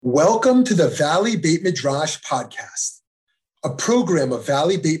Welcome to the Valley Beit Midrash podcast, a program of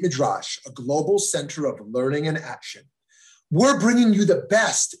Valley Beit Midrash, a global center of learning and action. We're bringing you the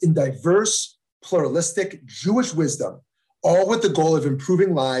best in diverse, pluralistic Jewish wisdom, all with the goal of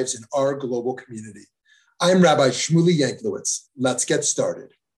improving lives in our global community. I'm Rabbi Shmuley Yanklowitz. Let's get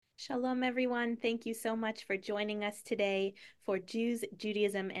started. Shalom, everyone. Thank you so much for joining us today for Jews,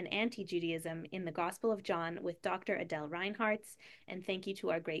 Judaism, and Anti-Judaism in the Gospel of John with Dr. Adele Reinhartz. And thank you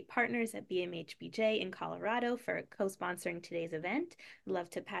to our great partners at BMHBJ in Colorado for co-sponsoring today's event. I'd love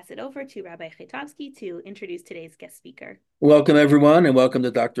to pass it over to Rabbi Chaitovsky to introduce today's guest speaker. Welcome, everyone, and welcome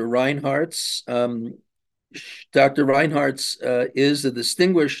to Dr. Reinhartz. Dr. Reinhartz is a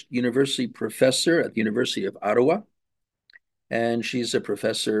distinguished university professor at the University of Ottawa, and she's a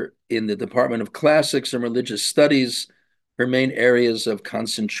professor in the Department of Classics and Religious Studies. Her main areas of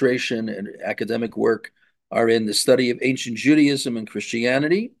concentration and academic work are in the study of ancient Judaism and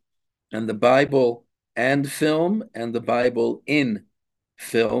Christianity, and the Bible and film, and the Bible in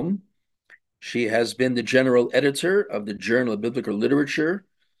film. She has been the general editor of the Journal of Biblical Literature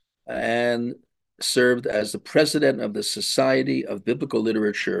and served as the president of the Society of Biblical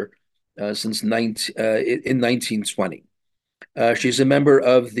Literature since 1920. She's a member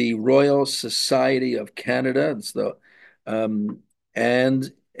of the Royal Society of Canada. I'm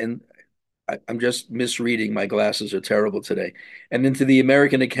just misreading. My glasses are terrible today. And into the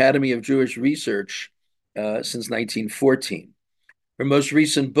American Academy of Jewish Research since 1914. Her most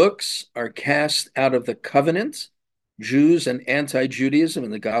recent books are Cast Out of the Covenant, Jews and Anti-Judaism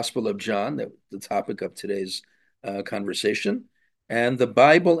in the Gospel of John, the topic of today's conversation, and The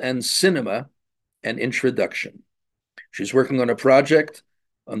Bible and Cinema, an Introduction. She's working on a project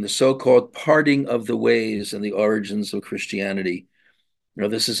on the so-called parting of the ways and the origins of Christianity. You know,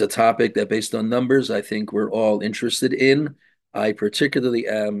 this is a topic that, based on numbers, I think we're all interested in. I particularly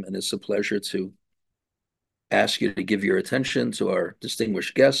am, and it's a pleasure to ask you to give your attention to our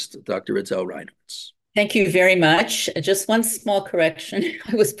distinguished guest, Dr. Adele Reinhartz. Thank you very much. Just one small correction.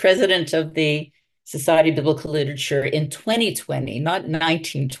 I was president of the Society of Biblical Literature in 2020, not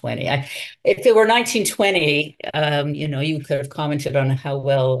 1920. If it were 1920, you could have commented on how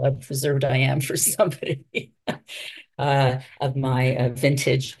well preserved I am for somebody of my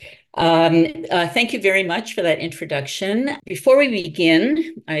vintage. Thank you very much for that introduction. Before we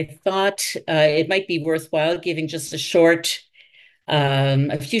begin, I thought it might be worthwhile giving just a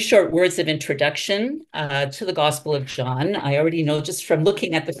few short words of introduction to the Gospel of John. I already know just from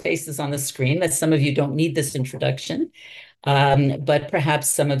looking at the faces on the screen that some of you don't need this introduction, but perhaps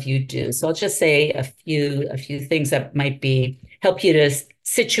some of you do. So I'll just say a few things that might help you to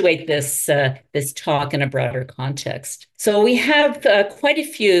situate this talk in a broader context. So we have quite a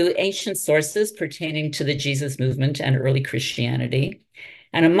few ancient sources pertaining to the Jesus movement and early Christianity,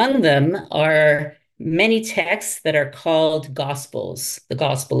 and among them are many texts that are called Gospels: the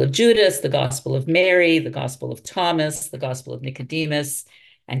Gospel of Judas, the Gospel of Mary, the Gospel of Thomas, the Gospel of Nicodemus,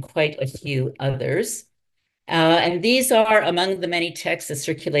 and quite a few others. And these are among the many texts that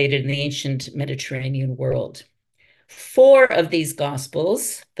circulated in the ancient Mediterranean world. 4 of these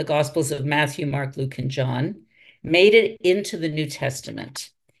Gospels, the Gospels of Matthew, Mark, Luke, and John, made it into the New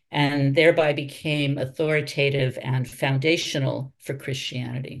Testament and thereby became authoritative and foundational for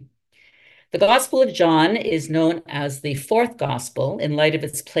Christianity. The Gospel of John is known as the 4th Gospel in light of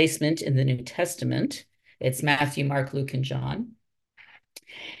its placement in the New Testament. It's Matthew, Mark, Luke, and John.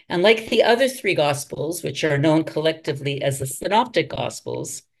 And like the other 3 Gospels, which are known collectively as the Synoptic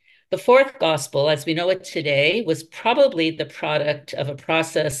Gospels, the 4th Gospel, as we know it today, was probably the product of a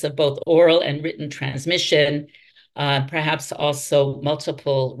process of both oral and written transmission, perhaps also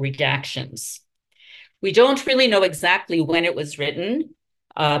multiple redactions. We don't really know exactly when it was written,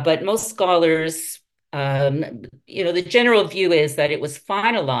 but most scholars, the general view is that it was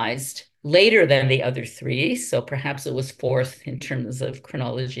finalized later than the other 3, so perhaps it was 4th in terms of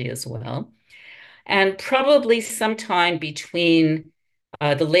chronology as well, and probably sometime between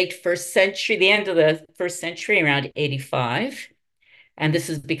the late 1st century, the end of the 1st century, around 85, and this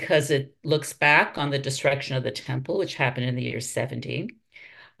is because it looks back on the destruction of the temple, which happened in the year 70.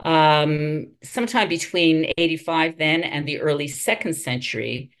 Sometime between 85 then and the early 2nd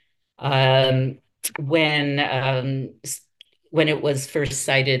century, when it was first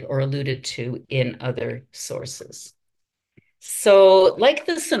cited or alluded to in other sources. So, like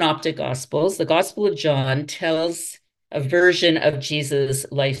the Synoptic Gospels, the Gospel of John tells a version of Jesus'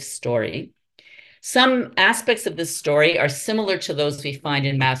 life story. Some aspects of this story are similar to those we find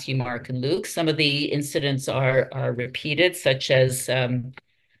in Matthew, Mark, and Luke. Some of the incidents are repeated, such as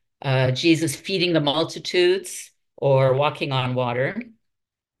Jesus feeding the multitudes or walking on water.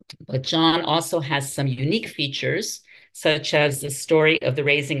 But John also has some unique features, such as the story of the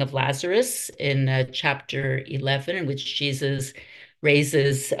raising of Lazarus in chapter 11, in which Jesus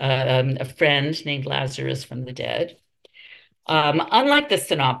raises a friend named Lazarus from the dead. Unlike the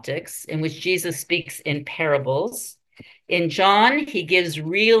synoptics, in which Jesus speaks in parables, in John, he gives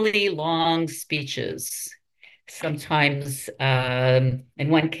really long speeches, sometimes, in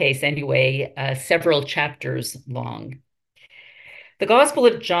one case anyway, several chapters long. The Gospel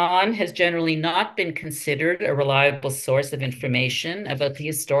of John has generally not been considered a reliable source of information about the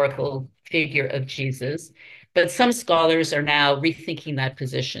historical figure of Jesus, but some scholars are now rethinking that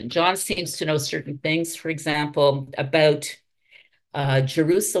position. John seems to know certain things, for example, about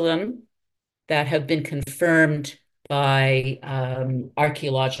Jerusalem that have been confirmed by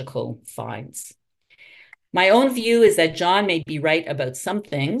archaeological finds. My own view is that John may be right about some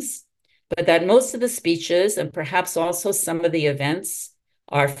things, but that most of the speeches and perhaps also some of the events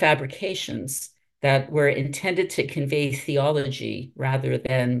are fabrications that were intended to convey theology rather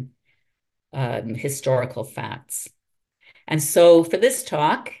than historical facts. And so for this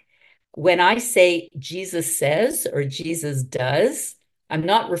talk, when I say Jesus says or Jesus does, I'm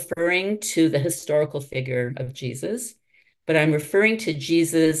not referring to the historical figure of Jesus, but I'm referring to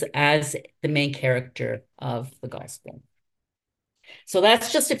Jesus as the main character of the gospel. So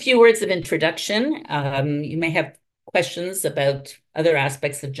that's just a few words of introduction. You may have questions about other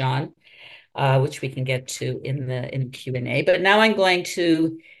aspects of John, which we can get to in the Q&A. But now I'm going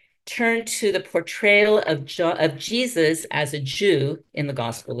to turn to the portrayal of Jesus as a Jew in the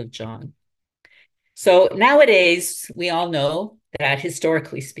Gospel of John. So nowadays, we all know that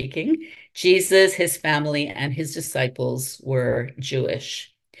historically speaking, Jesus, his family, and his disciples were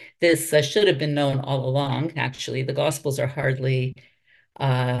Jewish. This should have been known all along, actually. The Gospels are hardly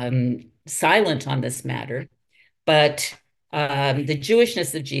silent on this matter, but the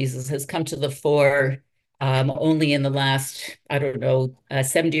Jewishness of Jesus has come to the fore only in the last,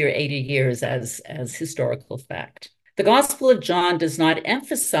 70 or 80 years as historical fact. The Gospel of John does not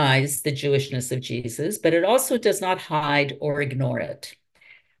emphasize the Jewishness of Jesus, but it also does not hide or ignore it.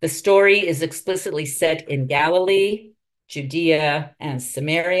 The story is explicitly set in Galilee, Judea, and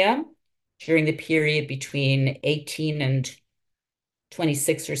Samaria during the period between 18 and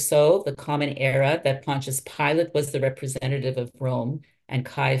 26 or so, the common era that Pontius Pilate was the representative of Rome and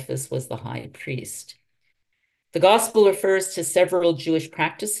Caiaphas was the high priest. The gospel refers to several Jewish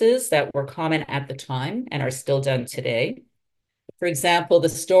practices that were common at the time and are still done today. For example, the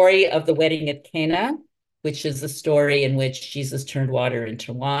story of the wedding at Cana, which is the story in which Jesus turned water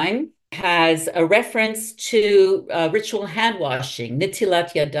into wine, has a reference to ritual hand washing,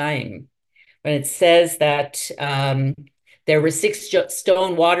 nitilat yadayim, when it says that there were 6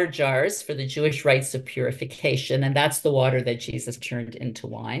 stone water jars for the Jewish rites of purification, and that's the water that Jesus turned into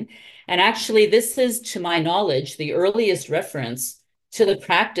wine. And actually, this is, to my knowledge, the earliest reference to the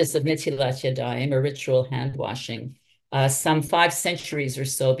practice of nitilat yadayim, or ritual hand washing, some 5 centuries or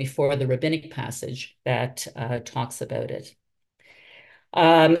so before the rabbinic passage that talks about it.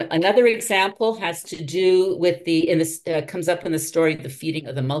 Another example has to do with comes up in the story of the feeding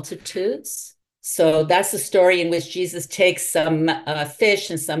of the multitudes. So that's the story in which Jesus takes some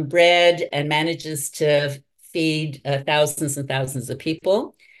fish and some bread and manages to feed thousands and thousands of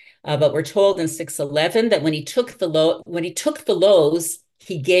people. But we're told in 6:11 that when he took the loaves,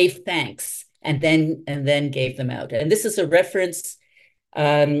 he gave thanks and then gave them out. And this is a reference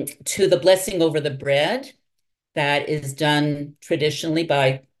to the blessing over the bread that is done traditionally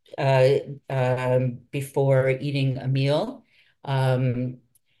by before eating a meal.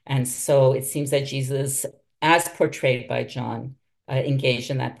 And so it seems that Jesus, as portrayed by John, engaged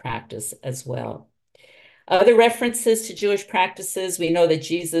in that practice as well. Other references to Jewish practices, we know that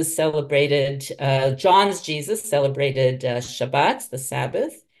John's Jesus celebrated Shabbat, the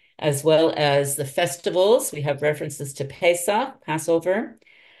Sabbath, as well as the festivals. We have references to Pesach, Passover,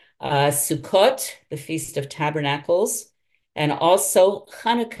 Sukkot, the Feast of Tabernacles, and also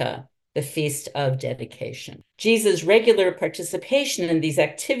Hanukkah, the Feast of Dedication. Jesus' regular participation in these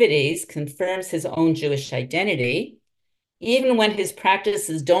activities confirms his own Jewish identity, even when his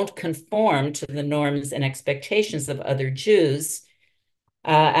practices don't conform to the norms and expectations of other Jews,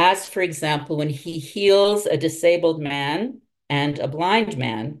 as, for example, when he heals a disabled man and a blind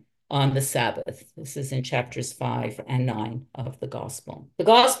man on the Sabbath. This is in chapters 5 and 9 of the Gospel. The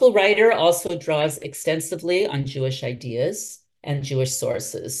Gospel writer also draws extensively on Jewish ideas and Jewish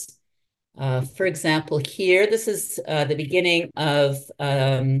sources. For example, here, this is the beginning of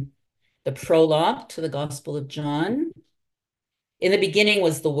the prologue to the Gospel of John. In the beginning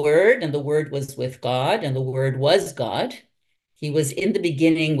was the Word, and the Word was with God, and the Word was God. He was in the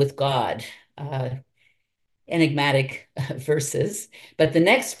beginning with God. Enigmatic verses. But the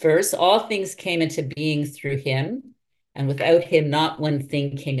next verse, all things came into being through him, and without him, not one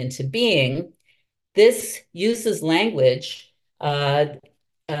thing came into being. This uses language from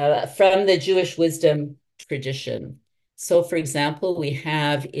the Jewish wisdom tradition. So, for example, we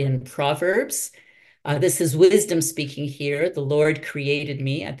have in Proverbs, this is wisdom speaking here. The Lord created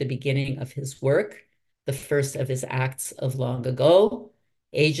me at the beginning of his work, the first of his acts of long ago.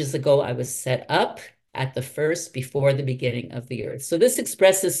 Ages ago, I was set up at the first before the beginning of the earth. So this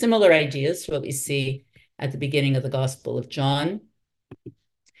expresses similar ideas to what we see at the beginning of the Gospel of John,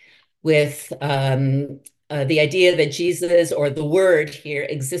 with the idea that Jesus, or the Word here,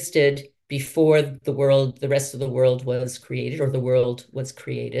 existed before the rest of the world was created, or the world was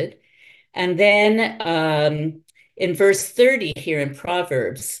created. And then in verse 30 here in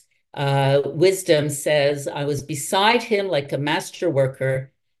Proverbs, wisdom says, I was beside him like a master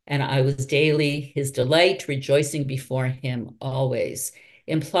worker, and I was daily his delight, rejoicing before him always.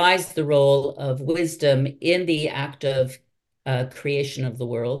 Implies the role of wisdom in the act of creation of the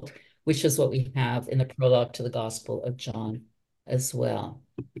world, which is what we have in the prologue to the Gospel of John as well.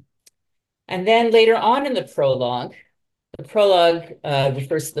 And then later on in the prologue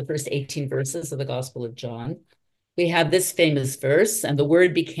refers to the first 18 verses of the Gospel of John. We have this famous verse, and the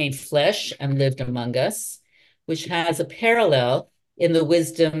Word became flesh and lived among us, which has a parallel in the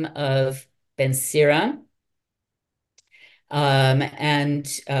wisdom of Ben Sira. And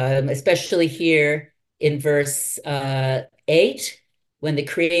especially here in verse 8, when the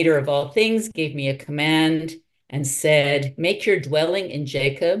creator of all things gave me a command and said, make your dwelling in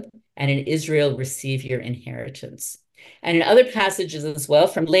Jacob, and in Israel receive your inheritance. And in other passages as well,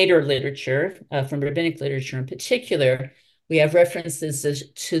 from later literature, from rabbinic literature in particular, we have references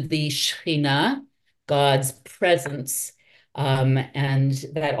to the Shekhinah, God's presence, and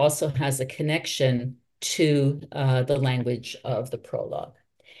that also has a connection to the language of the prologue.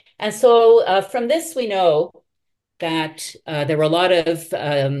 And so from this, we know that there were a lot of,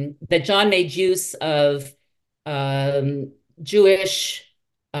 that John made use of Jewish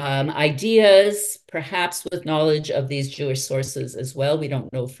ideas, perhaps with knowledge of these Jewish sources as well. We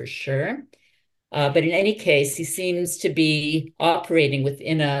don't know for sure. But in any case, he seems to be operating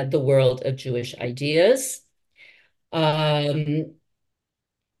within the world of Jewish ideas. And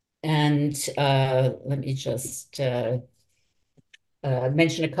let me just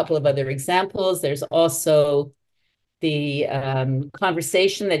mention a couple of other examples. There's also the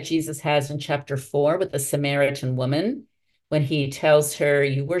conversation that Jesus has in chapter 4 with the Samaritan woman, when he tells her,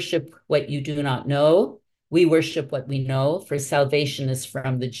 you worship what you do not know. We worship what we know, for salvation is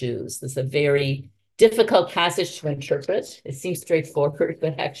from the Jews. This is a very difficult passage to interpret. It seems straightforward,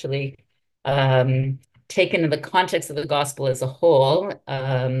 but actually taken in the context of the gospel as a whole,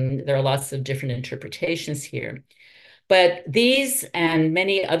 there are lots of different interpretations here. But these and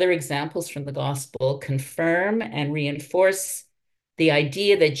many other examples from the gospel confirm and reinforce the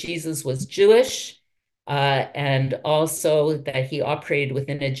idea that Jesus was Jewish, and also that he operated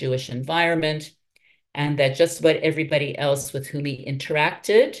within a Jewish environment, and that just about everybody else with whom he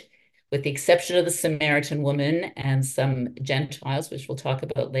interacted, with the exception of the Samaritan woman and some Gentiles, which we'll talk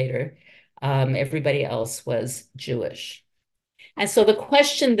about later, everybody else was Jewish. And so the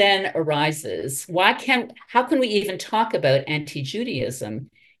question then arises, how can we even talk about anti-Judaism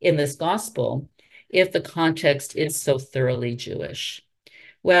in this gospel if the context is so thoroughly Jewish?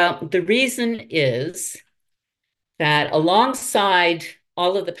 Well, the reason is that alongside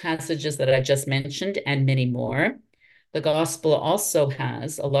all of the passages that I just mentioned and many more, the gospel also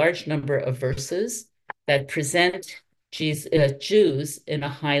has a large number of verses that present Jews in a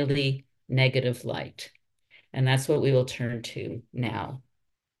highly negative light. And that's what we will turn to now.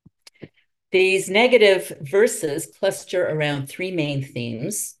 These negative verses cluster around three main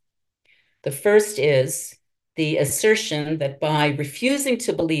themes. The first is the assertion that by refusing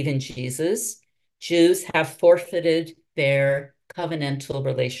to believe in Jesus, Jews have forfeited their covenantal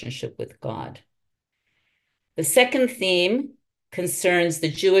relationship with God. The second theme concerns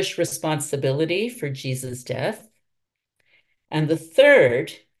the Jewish responsibility for Jesus' death. And the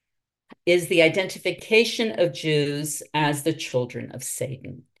third is the identification of Jews as the children of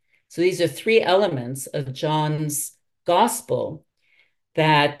Satan. So these are three elements of John's gospel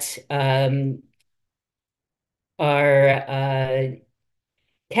that can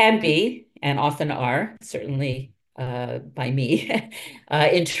be, and often are, certainly by me,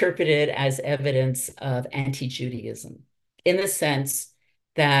 interpreted as evidence of anti-Judaism, in the sense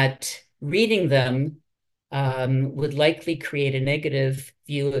that reading them would likely create a negative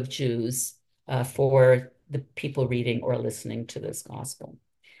view of Jews for the people reading or listening to this gospel.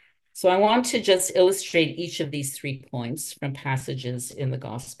 So I want to just illustrate each of these 3 points from passages in the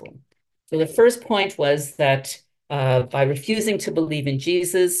gospel. So the first point was that by refusing to believe in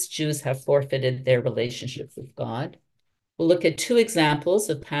Jesus, Jews have forfeited their relationship with God. We'll look at 2 examples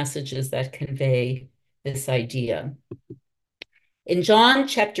of passages that convey this idea. In John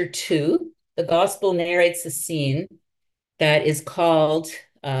chapter 2, the gospel narrates a scene that is called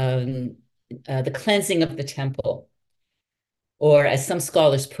the cleansing of the temple, or as some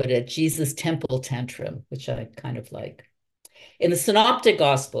scholars put it, Jesus' temple tantrum, which I kind of like. In the Synoptic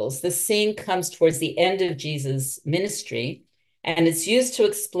Gospels, this scene comes towards the end of Jesus' ministry, and it's used to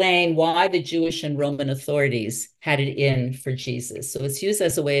explain why the Jewish and Roman authorities had it in for Jesus. So it's used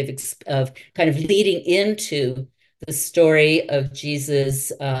as a way of kind of leading into the story of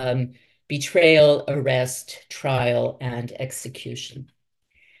Jesus' betrayal, arrest, trial, and execution.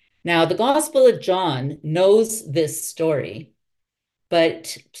 Now, the Gospel of John knows this story,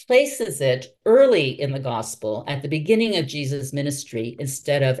 but places it early in the gospel at the beginning of Jesus' ministry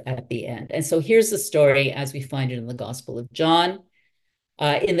instead of at the end. And so here's the story as we find it in the Gospel of John.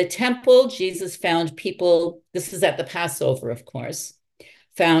 In the temple, Jesus found people, this is at the Passover, of course,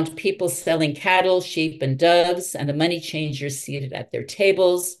 found people selling cattle, sheep, and doves, and the money changers seated at their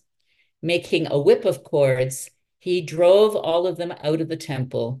tables. Making a whip of cords, he drove all of them out of the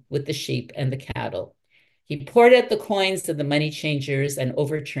temple with the sheep and the cattle. He poured out the coins of the money changers and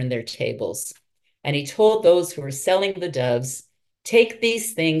overturned their tables. And he told those who were selling the doves, "Take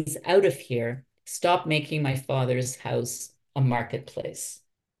these things out of here. Stop making my Father's house a marketplace."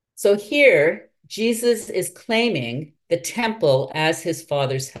 So here, Jesus is claiming the temple as his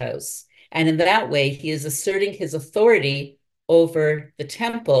Father's house. And in that way, he is asserting his authority over the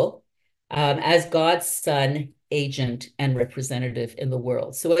temple as God's son, agent, and representative in the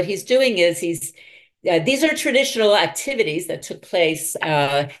world. So what he's doing is these are traditional activities that took place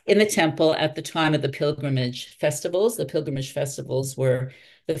in the temple at the time of the pilgrimage festivals. The pilgrimage festivals were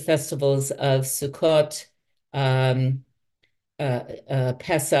the festivals of Sukkot,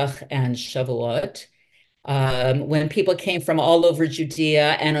 Pesach, and Shavuot. When people came from all over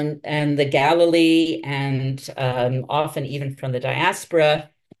Judea and the Galilee, and often even from the diaspora,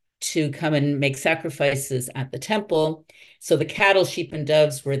 to come and make sacrifices at the temple. So the cattle, sheep, and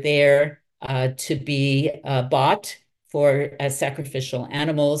doves were there to be bought as sacrificial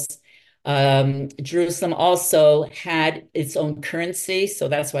animals. Jerusalem also had its own currency, so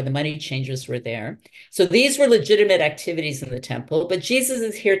that's why the money changers were there. So these were legitimate activities in the temple, but Jesus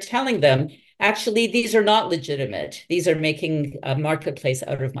is here telling them, actually, these are not legitimate. These are making a marketplace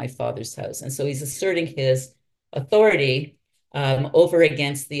out of my Father's house. And so he's asserting his authority over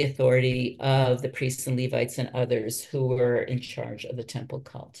against the authority of the priests and Levites and others who were in charge of the temple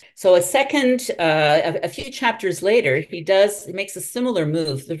cult. So a few chapters later, he makes a similar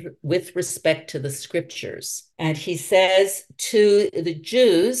move with respect to the scriptures. And he says to the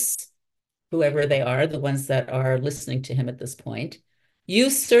Jews, whoever they are, the ones that are listening to him at this point, "You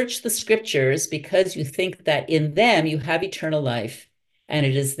search the scriptures because you think that in them you have eternal life, and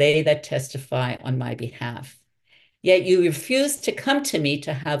it is they that testify on my behalf. Yet you refuse to come to me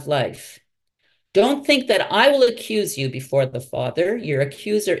to have life. Don't think that I will accuse you before the Father. Your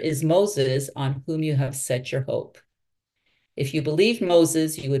accuser is Moses, on whom you have set your hope. If you believed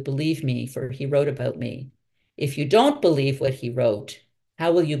Moses, you would believe me, for he wrote about me. If you don't believe what he wrote,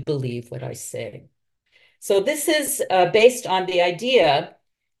 how will you believe what I say?" So this is based on the idea,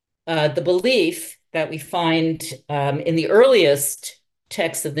 the belief that we find in the earliest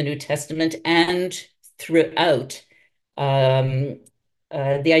texts of the New Testament and throughout, the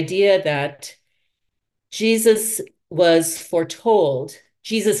idea that Jesus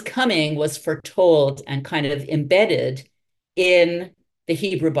coming was foretold and kind of embedded in the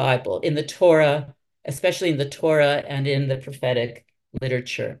Hebrew Bible, in the Torah, especially in the Torah and in the prophetic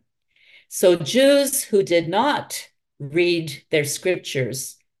literature. So Jews who did not read their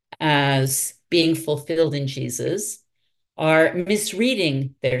scriptures as being fulfilled in Jesus are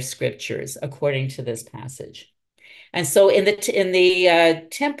misreading their scriptures according to this passage. And so in the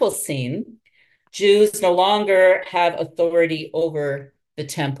temple scene, Jews no longer have authority over the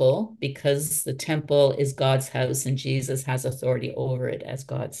temple because the temple is God's house and Jesus has authority over it as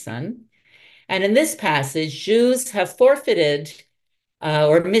God's son. And in this passage, Jews have forfeited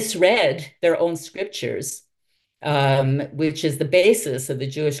or misread their own scriptures, which is the basis of the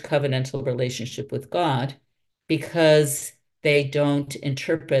Jewish covenantal relationship with God, because they don't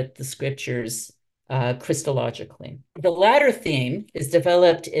interpret the scriptures Christologically. The latter theme is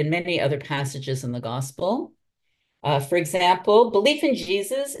developed in many other passages in the gospel. For example, belief in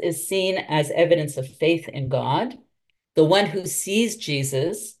Jesus is seen as evidence of faith in God. The one who sees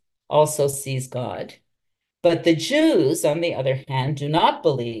Jesus also sees God. But the Jews, on the other hand, do not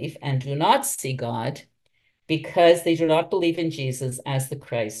believe and do not see God because they do not believe in Jesus as the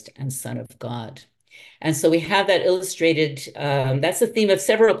Christ and Son of God. And so we have that illustrated. That's the theme of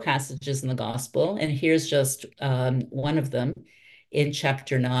several passages in the gospel. And here's just one of them in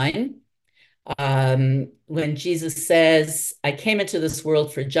chapter 9. When Jesus says, I came into this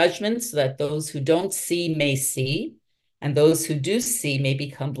world for judgment so that those who don't see may see, and those who do see may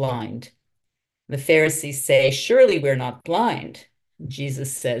become blind. The Pharisees say, surely we're not blind.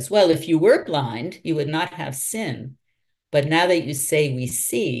 Jesus says, well, if you were blind, you would not have sin. But now that you say we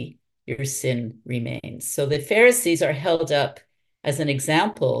see, your sin remains. So the Pharisees are held up as an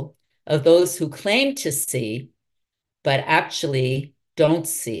example of those who claim to see, but actually don't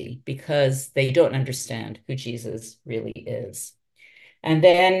see because they don't understand who Jesus really is. And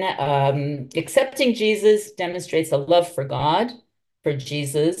then accepting Jesus demonstrates a love for God, for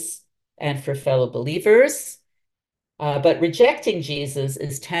Jesus, and for fellow believers. But rejecting Jesus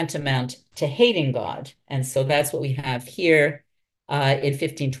is tantamount to hating God. And so that's what we have here in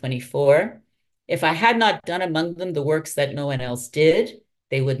 1524. If I had not done among them the works that no one else did,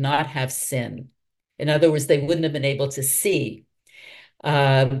 they would not have sinned. In other words, they wouldn't have been able to see.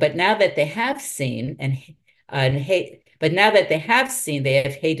 But now that they have seen but now that they have seen, they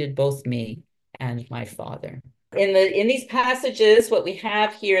have hated both me and my Father. In these passages, what we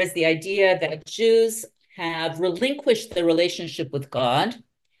have here is the idea that Jews have relinquished the relationship with God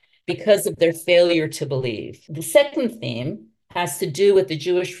because of their failure to believe. The second theme has to do with the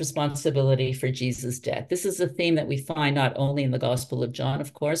Jewish responsibility for Jesus' death. This is a theme that we find not only in the Gospel of John,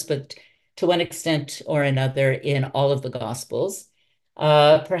 of course, but to one extent or another in all of the Gospels.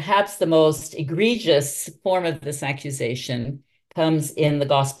 Perhaps the most egregious form of this accusation comes in the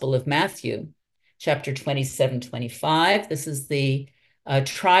Gospel of Matthew, chapter 27-25. This is the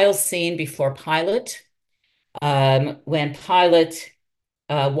trial scene before Pilate. When Pilate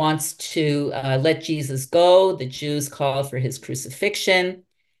wants to let Jesus go, the Jews call for his crucifixion.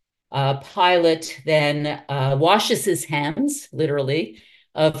 Pilate then washes his hands, literally,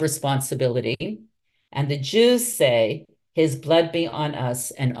 of responsibility. And the Jews say, his blood be on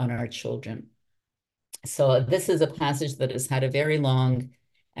us and on our children. So this is a passage that has had a very long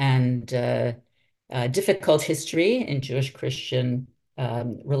and difficult history in Jewish-Christian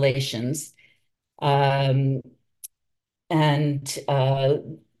relations. And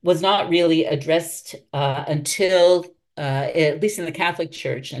was not really addressed until, at least in the Catholic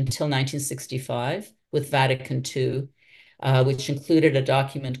Church, until 1965 with Vatican II, which included a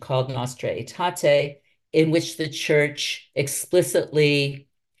document called Nostra Aetate, in which the Church explicitly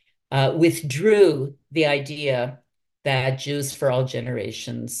withdrew the idea that Jews for all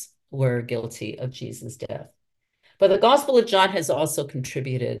generations were guilty of Jesus' death. But the Gospel of John has also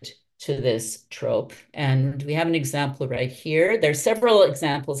contributed to this trope. And we have an example right here. There are several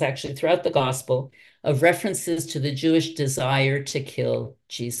examples actually throughout the Gospel of references to the Jewish desire to kill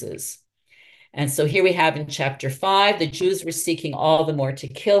Jesus. And so here we have in chapter 5, the Jews were seeking all the more to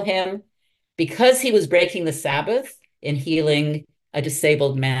kill him because he was breaking the Sabbath in healing a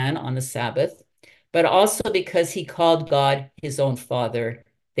disabled man on the Sabbath, but also because he called God his own Father,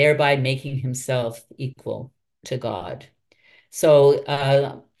 thereby making himself equal to God.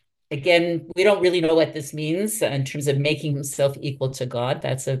 So again, we don't really know what this means in terms of making himself equal to God.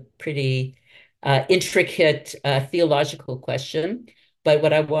 That's a pretty intricate theological question. But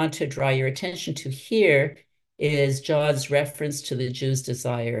what I want to draw your attention to here is John's reference to the Jews'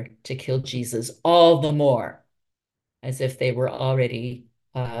 desire to kill Jesus all the more, as if they were already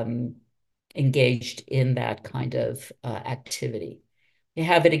engaged in that kind of activity. You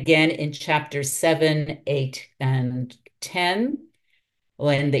have it again in chapters 7, 8, and 10,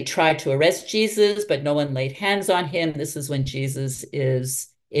 when they tried to arrest Jesus, but no one laid hands on him. This is when Jesus is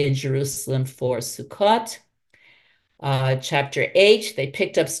in Jerusalem for Sukkot. Chapter 8, they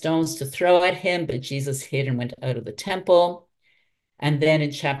picked up stones to throw at him, but Jesus hid and went out of the temple. And then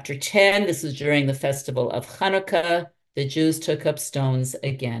in chapter 10, this is during the festival of Hanukkah, the Jews took up stones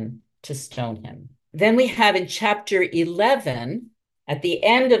again to stone him. Then we have in chapter 11, at the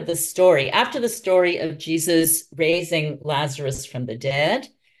end of the story, after the story of Jesus raising Lazarus from the dead,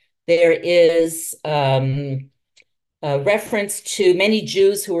 there is a reference to many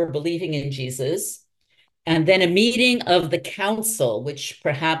Jews who were believing in Jesus, and then a meeting of the council, which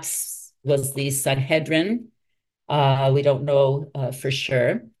perhaps was the Sanhedrin, we don't know for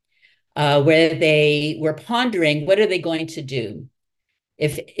sure, where they were pondering, what are they going to do?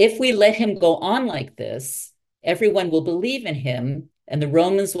 If we let him go on like this, everyone will believe in him, and the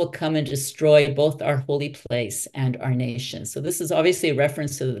Romans will come and destroy both our holy place and our nation. So this is obviously a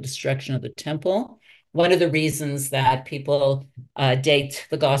reference to the destruction of the temple. One of the reasons that people date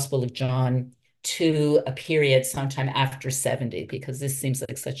the Gospel of John to a period sometime after 70, because this seems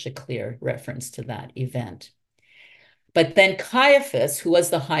like such a clear reference to that event. But then Caiaphas, who was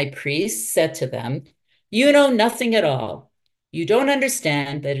the high priest, said to them, "You know nothing at all. You don't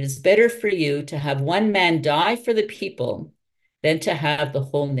understand that it is better for you to have one man die for the people than to have the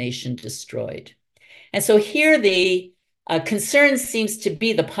whole nation destroyed." And so here the concern seems to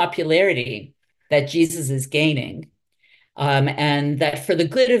be the popularity that Jesus is gaining, and that for the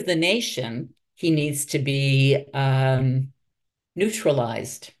good of the nation, he needs to be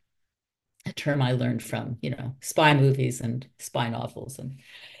neutralized, a term I learned from, spy movies and spy novels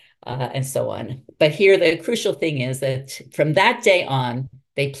and so on. But here, the crucial thing is that from that day on,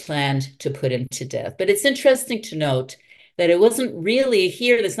 they planned to put him to death. But it's interesting to note that it wasn't really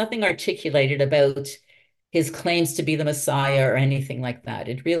here, there's nothing articulated about his claims to be the Messiah or anything like that.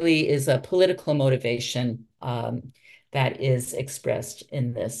 It really is a political motivation that is expressed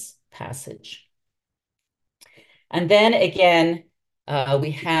in this passage. And then again,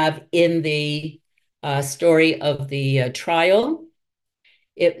 we have in the story of the trial,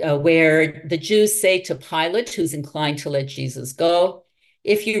 where the Jews say to Pilate, who's inclined to let Jesus go,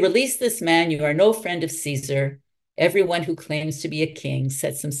 "If you release this man, you are no friend of Caesar. Everyone who claims to be a king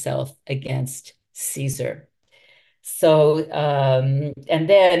sets himself against Caesar." So, and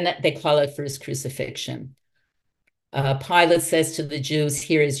then they call out for his crucifixion. Pilate says to the Jews,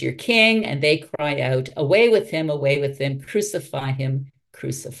 "Here is your king." And they cry out, away with him, crucify him,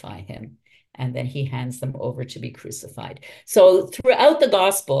 crucify him." And then he hands them over to be crucified. So throughout the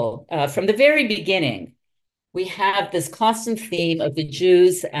gospel, from the very beginning, we have this constant theme of the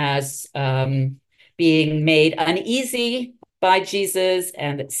Jews as being made uneasy by Jesus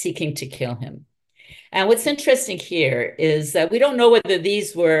and seeking to kill him. And what's interesting here is that we don't know whether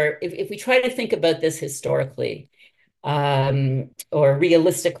these were, if we try to think about this historically, or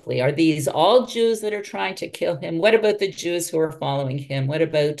realistically, are these all Jews that are trying to kill him? What about the Jews who are following him? What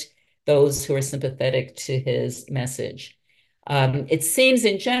about those who are sympathetic to his message? It seems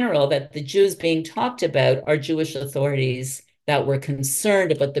in general that the Jews being talked about are Jewish authorities that were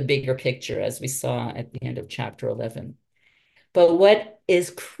concerned about the bigger picture, as we saw at the end of chapter 11. But what is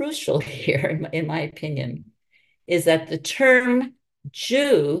crucial here, in my opinion, is that the term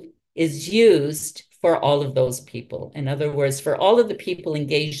Jew is used for all of those people. In other words, for all of the people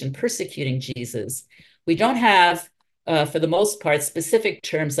engaged in persecuting Jesus, we don't have, for the most part, specific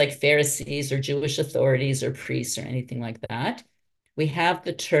terms like Pharisees or Jewish authorities or priests or anything like that. We have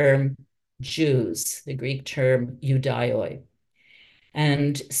the term Jews, the Greek term Judaioi.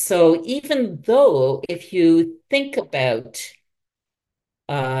 And so even though if you think about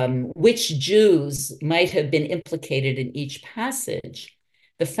which Jews might have been implicated in each passage,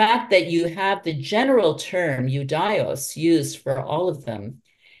 the fact that you have the general term Judaios used for all of them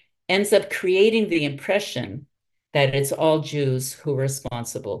ends up creating the impression that it's all Jews who are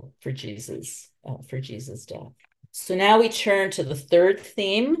responsible for Jesus' death. So now we turn to the third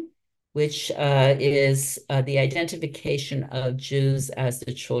theme, which is the identification of Jews as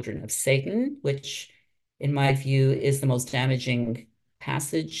the children of Satan, which in my view is the most damaging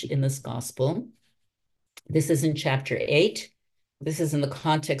passage in this gospel. This is in chapter 8. This is in the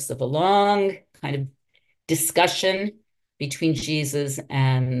context of a long kind of discussion between Jesus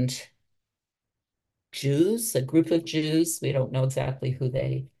and Jews, a group of Jews. We don't know exactly who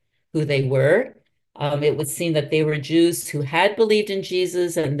they were. It would seem that they were Jews who had believed in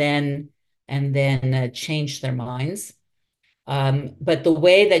Jesus and then changed their minds. But the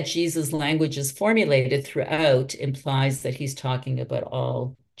way that Jesus' language is formulated throughout implies that he's talking about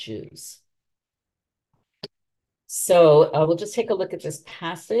all Jews. So we'll just take a look at this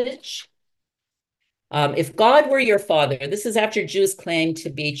passage. If God were your father, this is after Jews claim to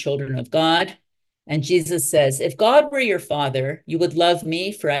be children of God. And Jesus says, if God were your father, you would love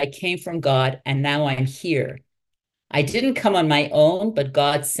me, for I came from God, and now I'm here. I didn't come on my own, but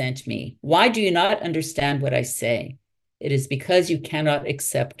God sent me. Why do you not understand what I say? It is because you cannot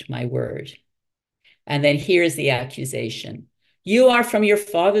accept my word. And then here's the accusation. You are from your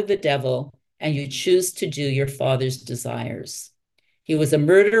father, the devil, and you choose to do your father's desires. He was a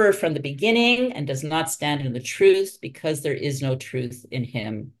murderer from the beginning and does not stand in the truth because there is no truth in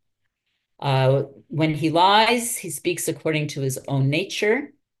him. When he lies, he speaks according to his own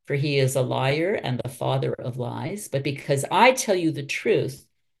nature, for he is a liar and the father of lies. But because I tell you the truth,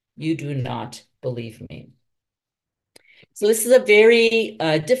 you do not believe me. So this is a very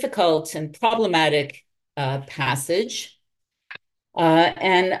difficult and problematic passage.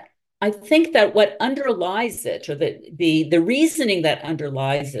 And I think that what underlies it, or the reasoning that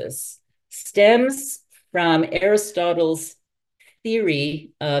underlies this, stems from Aristotle's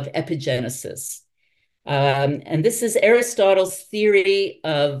theory of epigenesis. And this is Aristotle's theory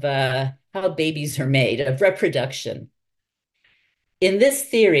of how babies are made, of reproduction. In this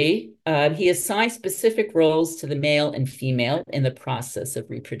theory, he assigned specific roles to the male and female in the process of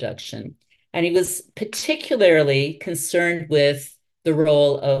reproduction. And he was particularly concerned with the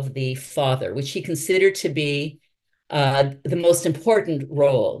role of the father, which he considered to be the most important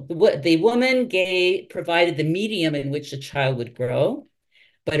role. The woman provided the medium in which a child would grow,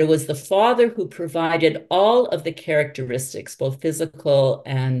 but it was the father who provided all of the characteristics, both physical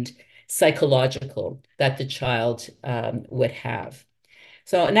and psychological, that the child would have.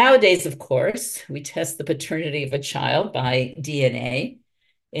 So nowadays, of course, we test the paternity of a child by DNA.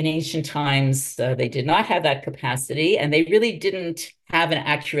 In ancient times, they did not have that capacity, and they really didn't have an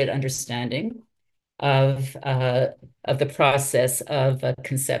accurate understanding of the process of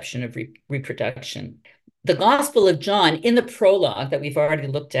conception of reproduction. The Gospel of John, in the prologue that we've already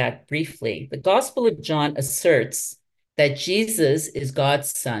looked at briefly, the Gospel of John asserts that Jesus is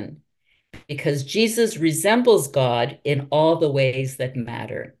God's son because Jesus resembles God in all the ways that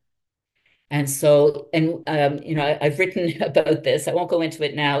matter. And so, I've written about this. I won't go into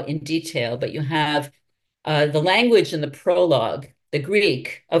it now in detail, but you have the language in the prologue, the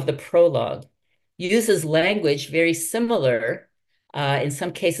Greek of the prologue, uses language very similar, in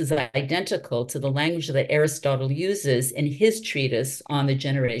some cases identical to the language that Aristotle uses in his treatise on the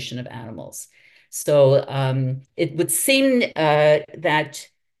generation of animals. So it would seem that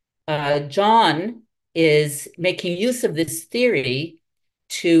John is making use of this theory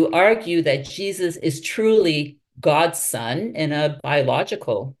to argue that Jesus is truly God's son in a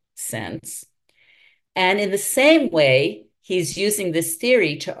biological sense. And in the same way, he's using this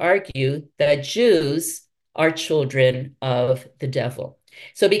theory to argue that Jews are children of the devil.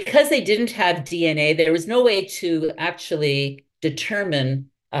 So because they didn't have DNA, there was no way to actually determine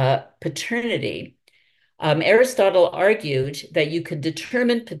paternity. Aristotle argued that you could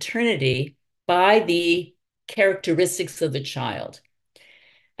determine paternity by the characteristics of the child.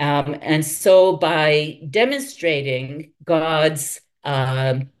 And so by demonstrating God's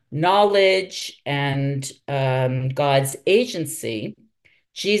knowledge and God's agency,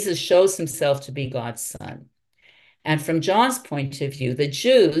 Jesus shows himself to be God's son. And from John's point of view, the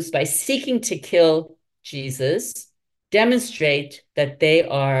Jews, by seeking to kill Jesus, demonstrate that they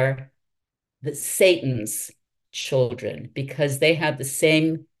are Satan's children because they have the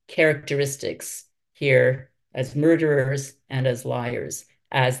same characteristics here as murderers and as liars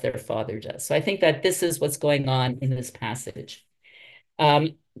as their father does. So I think that this is what's going on in this passage.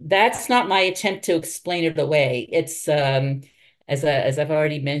 That's not my attempt to explain it away. It's as I've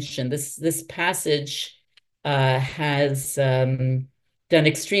already mentioned, this passage has done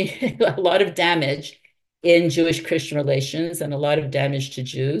a lot of damage in Jewish-Christian relations and a lot of damage to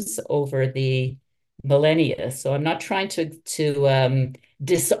Jews over the millennia. So I'm not trying to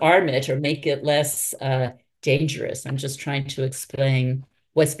disarm it or make it less dangerous. I'm just trying to explain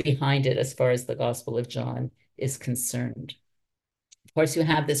what's behind it as far as the Gospel of John is concerned. Of course, you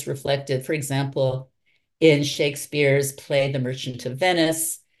have this reflected, for example, in Shakespeare's play, The Merchant of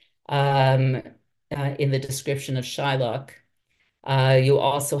Venice, in the description of Shylock. You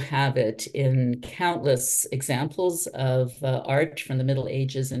also have it in countless examples of art from the Middle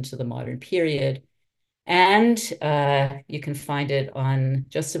Ages into the modern period. And you can find it on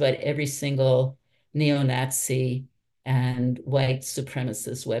just about every single neo-Nazi and white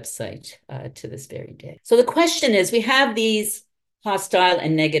supremacist website to this very day. So the question is, we have these hostile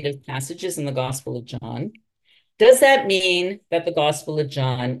and negative passages in the Gospel of John. Does that mean that the Gospel of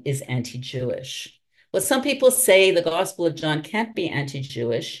John is anti-Jewish? Well, some people say the Gospel of John can't be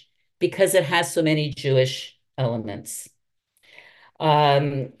anti-Jewish because it has so many Jewish elements.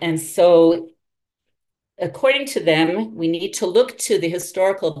 And so according to them, we need to look to the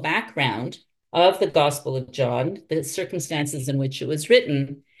historical background of the Gospel of John, the circumstances in which it was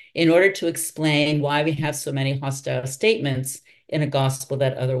written, in order to explain why we have so many hostile statements in a gospel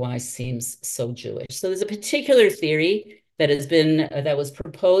that otherwise seems so Jewish. So there's a particular theory that was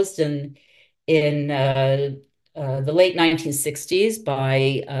proposed in the late 1960s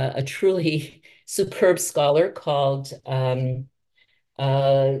by a truly superb scholar called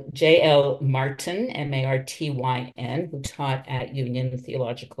J.L. Martin, Martyn, who taught at Union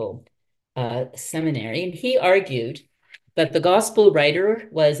Theological Seminary. And he argued that the gospel writer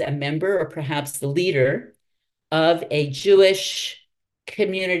was a member or perhaps the leader of a Jewish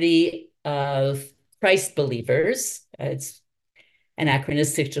community of Christ believers. It's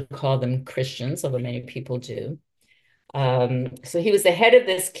anachronistic to call them Christians, although many people do. So he was the head of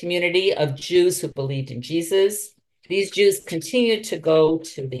this community of Jews who believed in Jesus. These Jews continued to go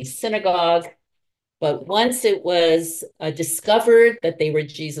to the synagogue, but once it was discovered that they were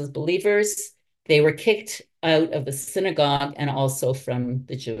Jesus believers, they were kicked out of the synagogue and also from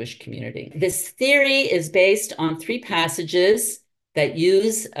the Jewish community. This theory is based on three passages that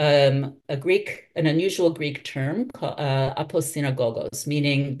use an unusual Greek term called aposynagogos,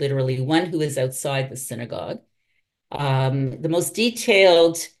 meaning literally one who is outside the synagogue. The most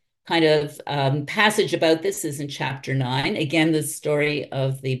detailed kind of passage about this is in chapter 9. Again, the story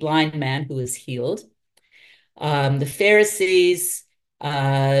of the blind man who was healed. The Pharisees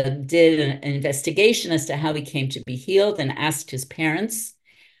did an investigation as to how he came to be healed and asked his parents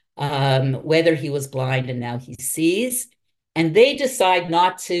whether he was blind and now he sees. And they decide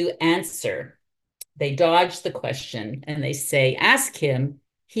not to answer. They dodge the question and they say, ask him.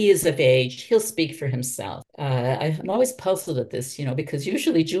 He is of age. He'll speak for himself. I'm always puzzled at this, because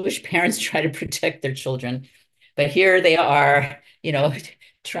usually Jewish parents try to protect their children. But here they are,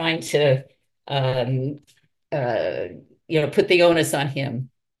 trying to, put the onus on him.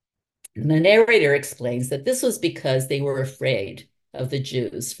 And the narrator explains that this was because they were afraid of the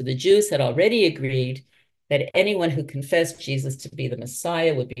Jews. For the Jews had already agreed that anyone who confessed Jesus to be the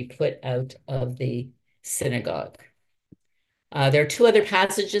Messiah would be put out of the synagogue. There are two other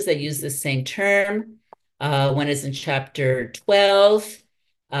passages that use the same term. One is in chapter 12.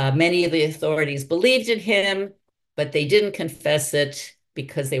 Many of the authorities believed in him, but they didn't confess it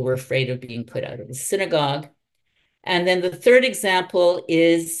because they were afraid of being put out of the synagogue. And then the third example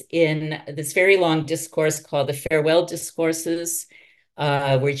is in this very long discourse called the Farewell Discourses,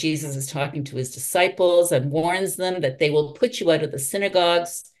 where Jesus is talking to his disciples and warns them that they will put you out of the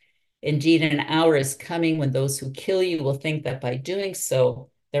synagogues. Indeed, an hour is coming when those who kill you will think that by doing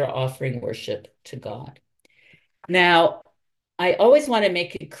so, they're offering worship to God. Now, I always want to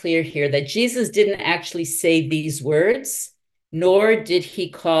make it clear here that Jesus didn't actually say these words, nor did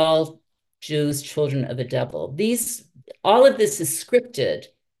he call Jews children of the devil. All of this is scripted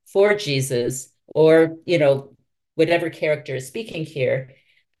for Jesus, or, whatever character is speaking here,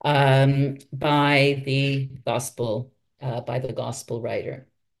 by the gospel writer.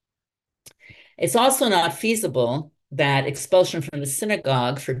 It's also not feasible that expulsion from the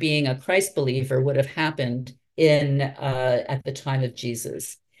synagogue for being a Christ believer would have happened at the time of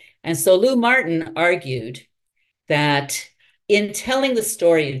Jesus. And so Lou Martin argued that in telling the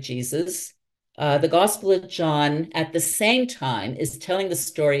story of Jesus, the Gospel of John at the same time is telling the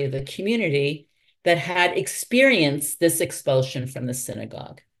story of a community that had experienced this expulsion from the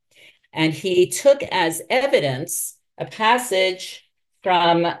synagogue. And he took as evidence a passage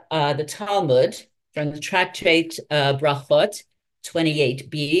from the Talmud, from the tractate Brachot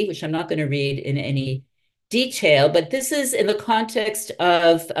 28b, which I'm not going to read in any detail, but this is in the context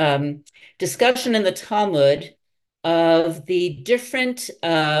of discussion in the Talmud of the different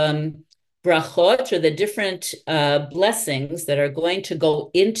brachot, or the different blessings that are going to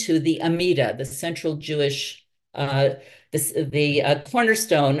go into the Amidah, the central Jewish, the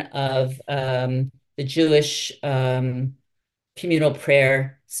cornerstone of the Jewish communal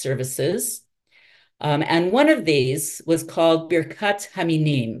prayer services. And one of these was called Birkat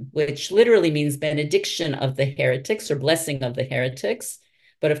Haminim, which literally means benediction of the heretics, or blessing of the heretics.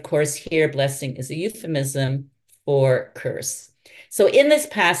 But of course, here, blessing is a euphemism for curse. So in this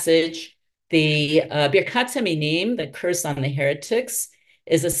passage, the Birkat Haminim, the curse on the heretics,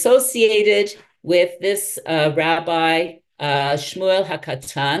 is associated with this rabbi Shmuel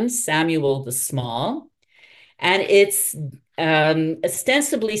HaKatan, Samuel the Small. And it's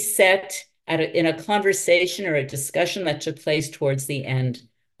ostensibly set in a conversation or a discussion that took place towards the end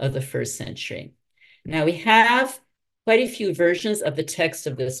of the 1st century. Now, we have quite a few versions of the text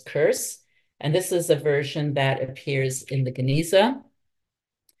of this curse, and this is a version that appears in the Geniza.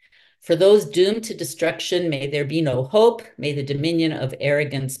 For those doomed to destruction, may there be no hope. May the dominion of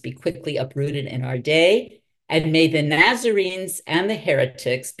arrogance be quickly uprooted in our day, and may the Nazarenes and the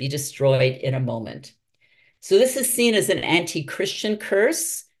heretics be destroyed in a moment. So this is seen as an anti-Christian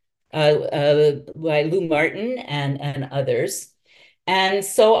curse by Lou Martin and others. And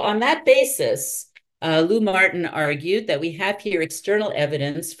so on that basis, Lou Martin argued that we have here external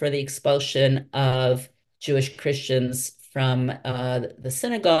evidence for the expulsion of Jewish Christians from the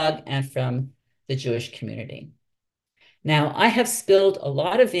synagogue and from the Jewish community. Now, I have spilled a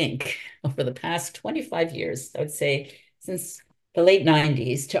lot of ink over the past 25 years, I would say since the late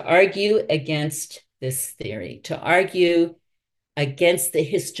 90s, to argue against this theory, to argue against the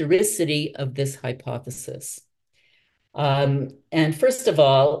historicity of this hypothesis. And first of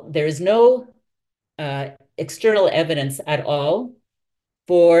all, there is no external evidence at all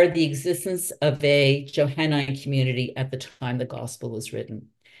for the existence of a Johannine community at the time the gospel was written.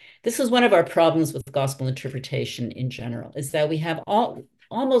 This is one of our problems with gospel interpretation in general, is that we have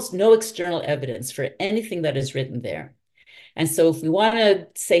almost no external evidence for anything that is written there. And so if we want to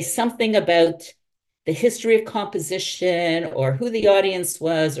say something about the history of composition or who the audience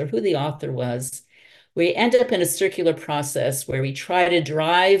was or who the author was, we end up in a circular process where we try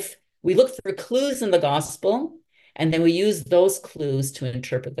to we look for clues in the gospel, and then we use those clues to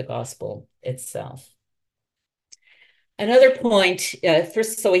interpret the gospel itself. Another point,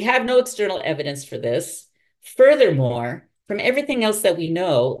 first, so we have no external evidence for this. Furthermore, from everything else that we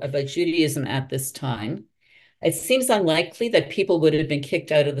know about Judaism at this time, it seems unlikely that people would have been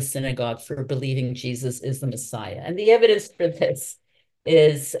kicked out of the synagogue for believing Jesus is the Messiah. And the evidence for this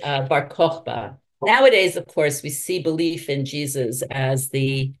is Bar Kokhba. Nowadays, of course, we see belief in Jesus as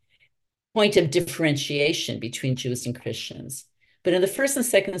the point of differentiation between Jews and Christians. But in the 1st and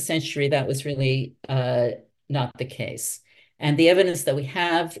 2nd century, that was really not the case. And the evidence that we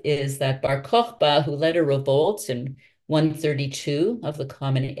have is that Bar Kokhba, who led a revolt in 132 of the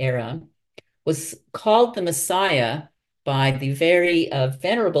Common Era, was called the Messiah by the very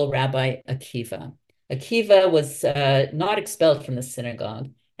venerable Rabbi Akiva. Akiva was not expelled from the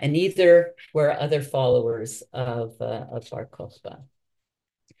synagogue, and neither were other followers of Bar Kokhba.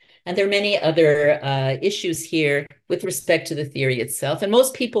 And there are many other issues here with respect to the theory itself. And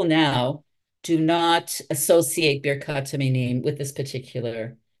most people now do not associate Birkat HaMinim with this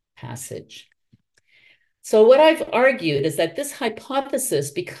particular passage. So what I've argued is that this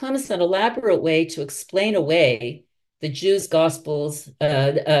hypothesis becomes an elaborate way to explain away the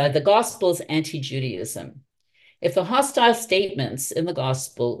the Gospel's anti-Judaism. If the hostile statements in the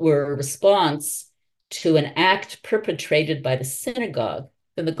Gospel were a response to an act perpetrated by the synagogue,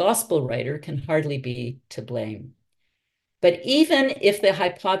 then the Gospel writer can hardly be to blame. But even if the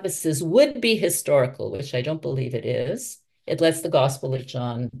hypothesis would be historical, which I don't believe it is, it lets the Gospel of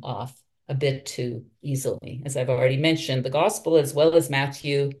John off a bit too easily. As I've already mentioned, the Gospel, as well as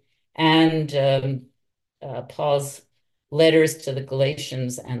Matthew and Paul's letters to the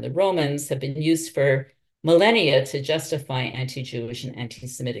Galatians and the Romans, have been used for millennia to justify anti-Jewish and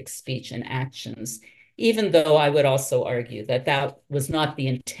anti-Semitic speech and actions, even though I would also argue that that was not the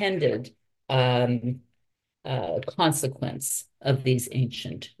intended consequence of these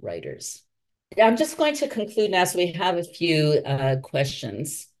ancient writers. I'm just going to conclude now, so we have a few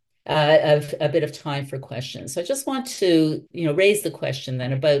questions, of a bit of time for questions. So I just want to, raise the question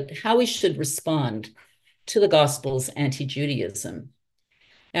then about how we should respond to the Gospel's anti-Judaism.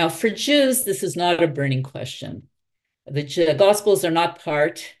 Now, for Jews, this is not a burning question. The Gospels are not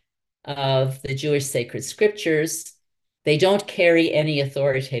part of the Jewish sacred scriptures. They don't carry any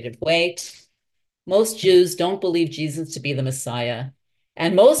authoritative weight. Most Jews don't believe Jesus to be the Messiah,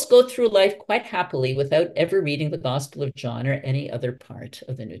 and most go through life quite happily without ever reading the Gospel of John or any other part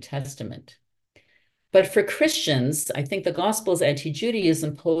of the New Testament. But for Christians, I think the Gospel's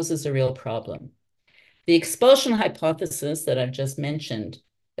anti-Judaism poses a real problem. The expulsion hypothesis that I've just mentioned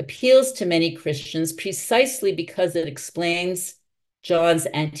appeals to many Christians precisely because it explains John's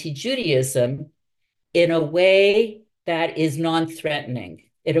anti-Judaism in a way that is non-threatening.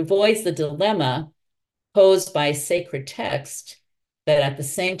 It avoids the dilemma posed by a sacred text that at the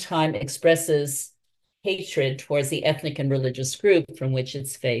same time expresses hatred towards the ethnic and religious group from which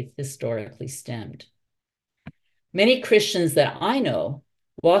its faith historically stemmed. Many Christians that I know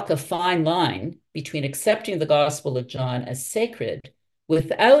walk a fine line between accepting the Gospel of John as sacred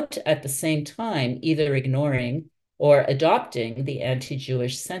without at the same time either ignoring or adopting the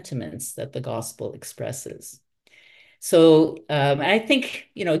anti-Jewish sentiments that the Gospel expresses. So I think,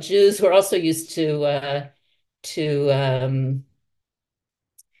 Jews who are also used to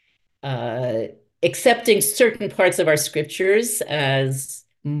accepting certain parts of our scriptures as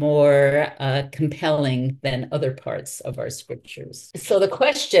more compelling than other parts of our scriptures. So the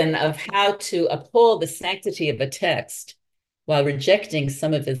question of how to uphold the sanctity of a text while rejecting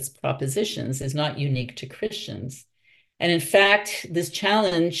some of its propositions is not unique to Christians. And in fact, this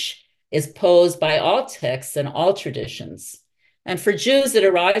challenge is posed by all texts and all traditions. And for Jews, it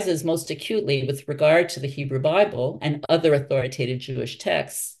arises most acutely with regard to the Hebrew Bible and other authoritative Jewish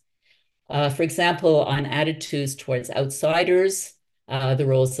texts. For example, on attitudes towards outsiders, the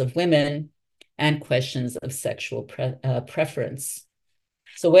roles of women, and questions of sexual preference.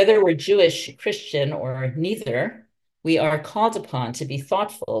 So whether we're Jewish, Christian, or neither, we are called upon to be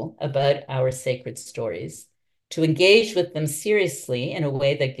thoughtful about our sacred stories to engage with them seriously in a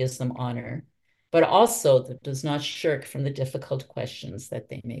way that gives them honor, but also that does not shirk from the difficult questions that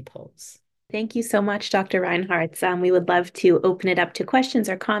they may pose. Thank you so much, Dr. Reinhardt. We would love to open it up to questions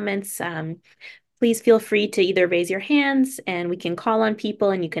or comments. Please feel free to either raise your hands and we can call on people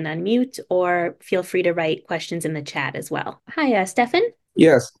and you can unmute, or feel free to write questions in the chat as well. Hi, Stefan.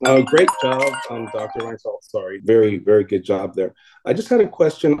 Yes, great job, Dr. Reinhardt. Sorry, very, very good job there. I just had a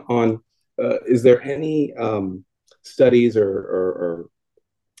question on, is there any studies or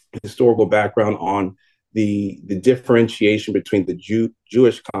historical background on the differentiation between the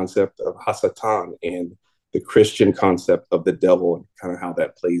Jewish concept of Hasatan and the Christian concept of the devil, and kind of how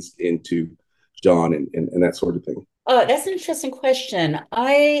that plays into John and that sort of thing? That's an interesting question.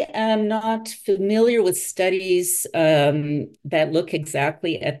 I am not familiar with studies that look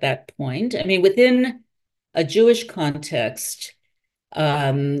exactly at that point. I mean, within a Jewish context,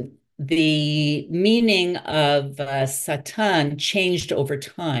 the meaning of Satan changed over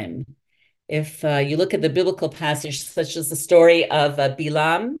time. If you look at the biblical passage, such as the story of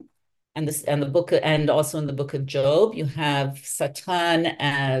Bilam, and the book, and also in the book of Job, you have Satan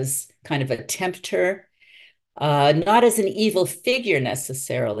as kind of a tempter, not as an evil figure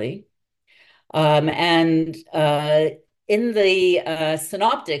necessarily. And in the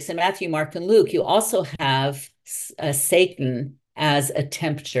synoptics, in Matthew, Mark, and Luke, you also have Satan as a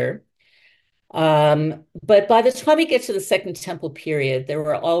tempter. But by the time we get to the Second Temple period, there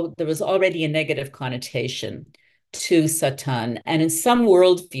was already a negative connotation to Satan. And in some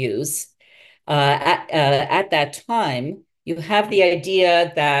worldviews at that time, you have the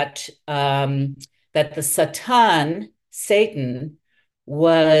idea that that the Satan,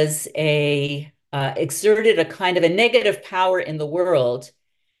 was exerted a kind of a negative power in the world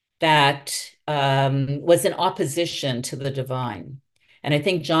that was in opposition to the divine. And I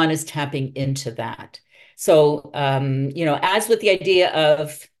think John is tapping into that. So, as with the idea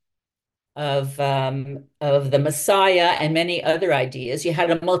of the Messiah and many other ideas, you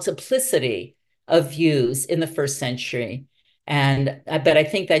had a multiplicity of views in the first century. But I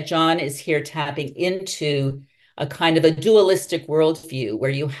think that John is here tapping into a kind of a dualistic worldview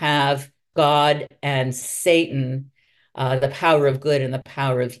where you have God and Satan, the power of good and the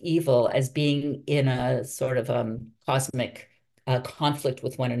power of evil, as being in a sort of cosmic conflict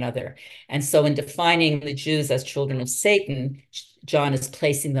with one another. And so in defining the Jews as children of Satan, John is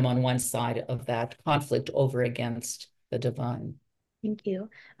placing them on one side of that conflict over against the divine. Thank you.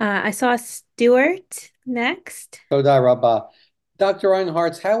 I saw Stuart next. Toda Rabbah. Dr.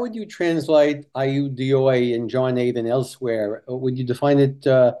 Reinhardt, how would you translate Ayudoi in John 8 and elsewhere? Would you define it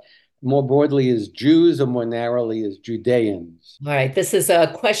more broadly as Jews or more narrowly as Judeans? All right, this is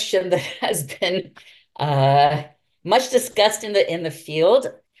a question that has been much discussed in the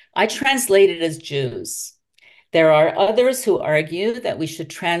field. I translate it as Jews. There are others who argue that we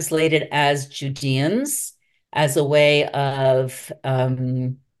should translate it as Judeans, as a way of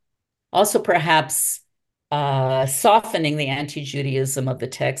also perhaps softening the anti-Judaism of the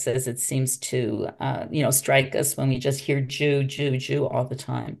text, as it seems to strike us when we just hear Jew, Jew, Jew all the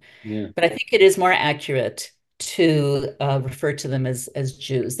time. Yeah. But I think it is more accurate to refer to them as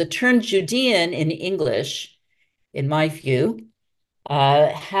Jews. The term Judean in English, in my view,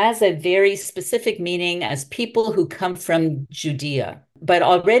 has a very specific meaning as people who come from Judea. But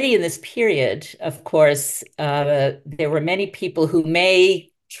already in this period, of course, there were many people who may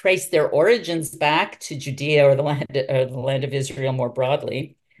trace their origins back to Judea or the land of Israel more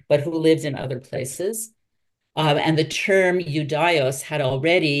broadly, but who lived in other places. And the term Judaios had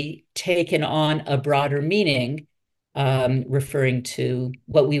already taken on a broader meaning, referring to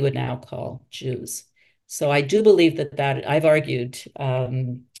what we would now call Jews. So I do believe that I've argued,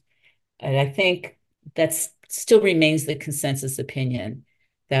 and I think that still remains the consensus opinion,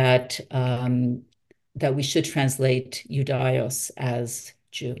 that that we should translate Judaios as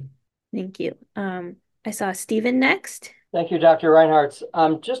Jew. Thank you. I saw Stephen next. Thank you, Dr. Reinhardt.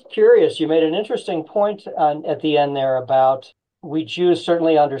 I'm just curious, you made an interesting point at the end there about we Jews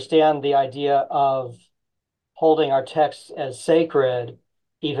certainly understand the idea of holding our texts as sacred,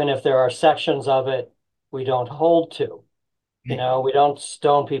 even if there are sections of it we don't hold to. You know, we don't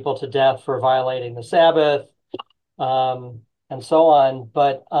stone people to death for violating the Sabbath, and so on.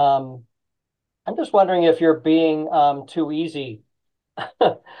 But I'm just wondering if you're being too easy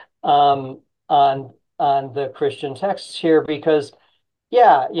on the Christian texts here, because,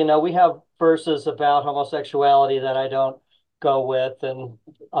 yeah, we have verses about homosexuality that I don't go with, and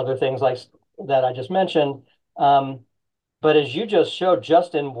other things like that I just mentioned. But as you just showed,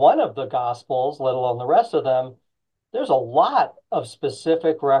 just in one of the Gospels, let alone the rest of them, there's a lot of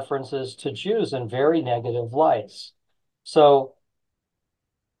specific references to Jews in very negative lights. So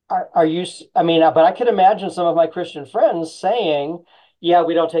are you, I mean, but I could imagine some of my Christian friends saying, yeah,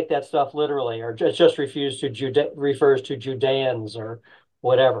 we don't take that stuff literally, or just refers to Judeans or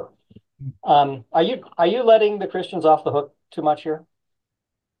whatever. Are you letting the Christians off the hook too much here?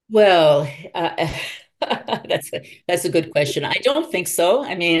 Well, that's a good question. I don't think so.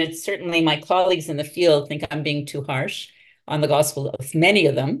 I mean, it's certainly my colleagues in the field think I'm being too harsh on the Gospel of many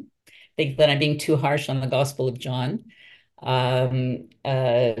of them think that I'm being too harsh on the Gospel of John by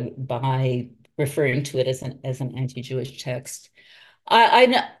referring to it as an anti-Jewish text.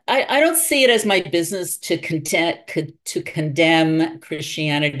 I don't see it as my business to condemn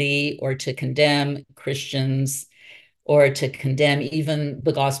Christianity or to condemn Christians or to condemn even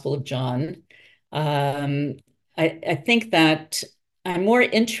the Gospel of John. I think that I'm more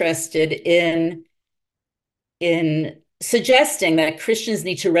interested in suggesting that Christians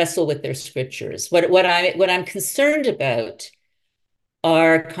need to wrestle with their scriptures. What I'm concerned about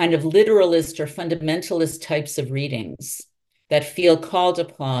are kind of literalist or fundamentalist types of readings that feel called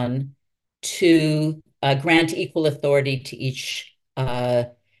upon to grant equal authority to each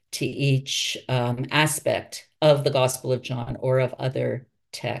aspect of the Gospel of John or of other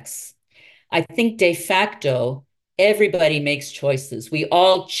texts. I think de facto, everybody makes choices. We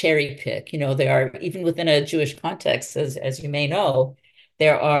all cherry pick. You know, there are, even within a Jewish context, as you may know,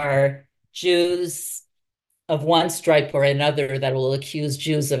 there are Jews of one stripe or another that will accuse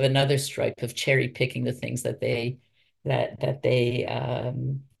Jews of another stripe of cherry picking the things that they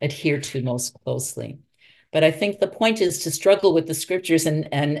adhere to most closely. But I think the point is to struggle with the scriptures, and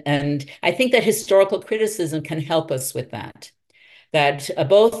I think that historical criticism can help us with that. That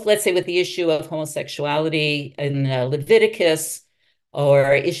both, let's say, with the issue of homosexuality in Leviticus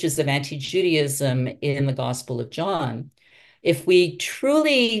or issues of anti-Judaism in the Gospel of John, if we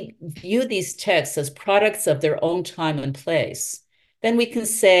truly view these texts as products of their own time and place, then we can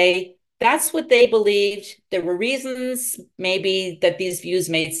say that's what they believed. There were reasons maybe that these views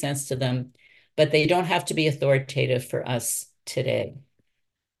made sense to them, but they don't have to be authoritative for us today.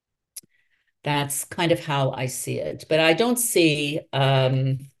 That's kind of how I see it. But I don't see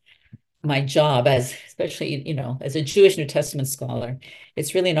my job as, especially, you know, as a Jewish New Testament scholar,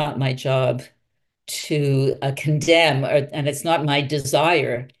 it's really not my job to condemn, and it's not my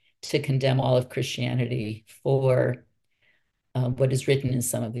desire to condemn all of Christianity for what is written in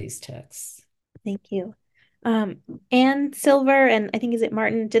some of these texts. Thank you. Anne Silver, and I think, is it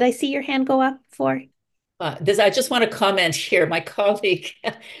Martin? Did I see your hand go up for? I just want to comment here. My colleague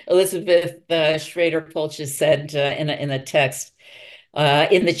Elizabeth Schrader-Polch has said in a text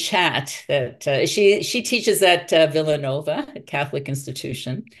in the chat that she teaches at Villanova, a Catholic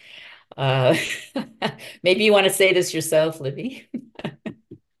institution. Maybe you want to say this yourself, Libby.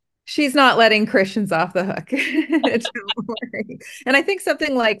 She's not letting Christians off the hook. Don't worry. And I think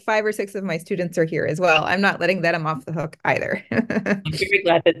something like 5 or 6 of my students are here as well. I'm not letting them off the hook either. I'm very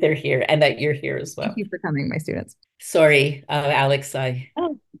glad that they're here and that you're here as well. Thank you for coming, my students. Sorry, Alex.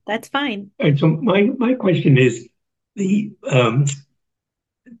 Oh, that's fine. And so my question is, the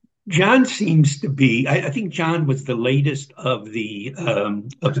John seems to be. I think John was the latest of the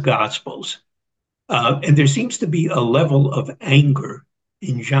Gospels, and there seems to be a level of anger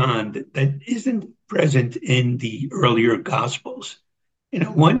in John that isn't present in the earlier Gospels. And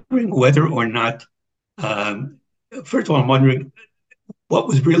I'm wondering whether or not, first of all, I'm wondering what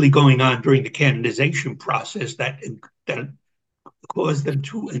was really going on during the canonization process that caused them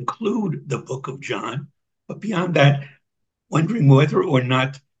to include the book of John. But beyond that, wondering whether or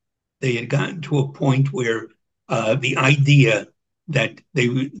not they had gotten to a point where the idea that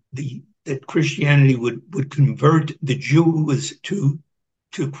that Christianity would convert the Jews to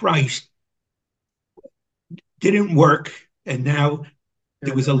Christ didn't work, and now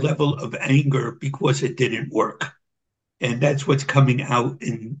there was a level of anger because it didn't work, and that's what's coming out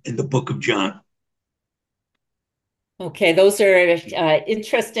in the book of John. Okay, those are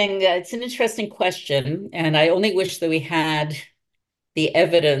interesting. It's an interesting question, and I only wish that we had the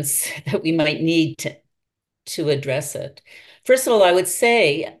evidence that we might need to address it. First of all, I would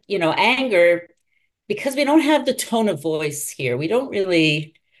say, you know, anger, because we don't have the tone of voice here, we don't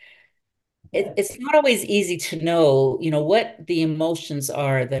really, it's not always easy to know, you know, what the emotions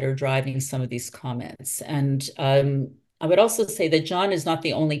are that are driving some of these comments. And I would also say that John is not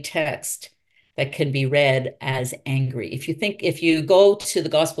the only text that can be read as angry. If you go to the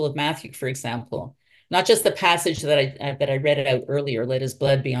Gospel of Matthew, for example, not just the passage that I read out earlier, let his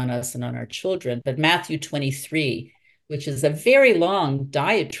blood be on us and on our children, but Matthew 23, which is a very long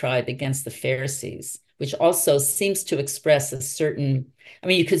diatribe against the Pharisees, which also seems to express a certain, I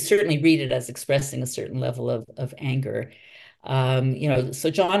mean, you could certainly read it as expressing a certain level of anger.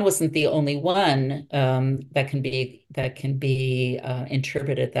 So John wasn't the only one that can be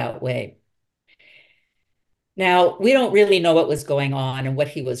interpreted that way. Now, we don't really know what was going on and what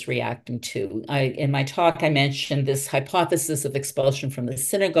he was reacting to. In my talk, I mentioned this hypothesis of expulsion from the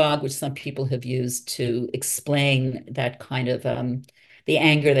synagogue, which some people have used to explain that kind of the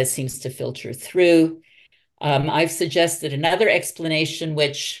anger that seems to filter through. I've suggested another explanation,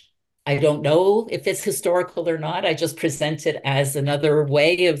 which I don't know if it's historical or not. I just present it as another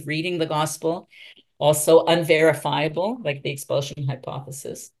way of reading the gospel, also unverifiable, like the expulsion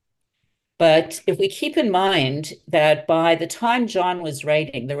hypothesis. But if we keep in mind that by the time John was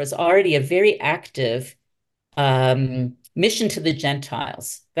writing, there was already a very active mission to the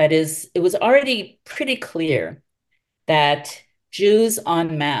Gentiles. That is, it was already pretty clear that Jews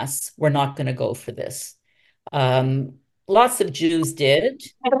en masse were not going to go for this. Lots of Jews did,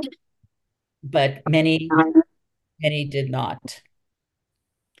 but many did not.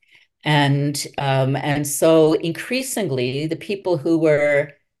 And so increasingly, the people who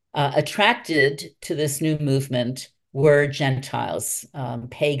were attracted to this new movement were Gentiles,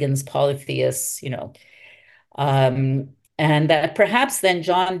 pagans, polytheists, and that perhaps then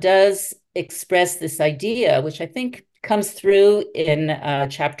John does express this idea, which I think comes through in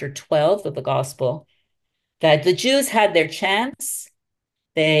chapter 12 of the Gospel, that the Jews had their chance.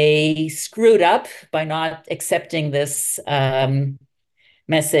 They screwed up by not accepting this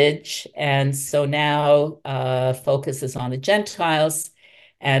message. And so now focus is on the Gentiles.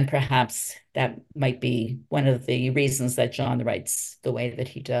 And perhaps that might be one of the reasons that John writes the way that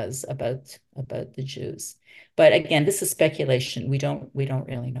he does about the Jews. But again, this is speculation. We don't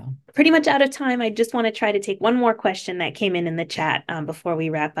really know. Pretty much out of time. I just want to try to take one more question that came in the chat before we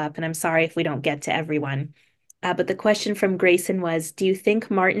wrap up. And I'm sorry if we don't get to everyone. But the question from Grayson was, do you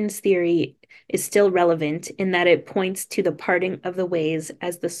think Martin's theory is still relevant in that it points to the parting of the ways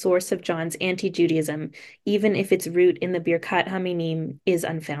as the source of John's anti-Judaism, even if its root in the Birkat HaMinim is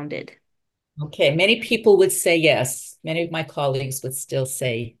unfounded? Okay, many people would say yes. Many of my colleagues would still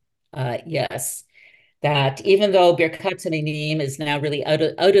say yes. That even though Birkat HaMinim is now really out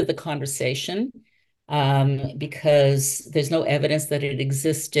of the conversation, because there's no evidence that it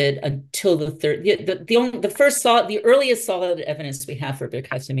existed until the earliest solid evidence we have for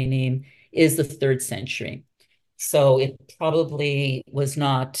Birkat HaMinim is the 3rd century. So it probably was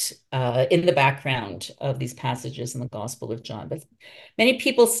not in the background of these passages in the Gospel of John. But many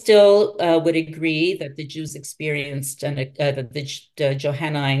people still would agree that the Jews experienced and that the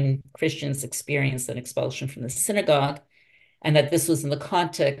Johannine Christians experienced an expulsion from the synagogue, and that this was in the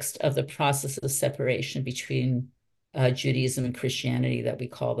context of the process of separation between Judaism and Christianity that we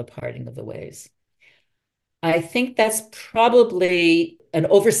call the parting of the ways. I think that's probably an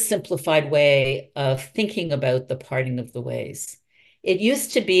oversimplified way of thinking about the parting of the ways. It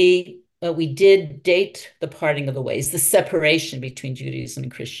used to be, we did date the parting of the ways, the separation between Judaism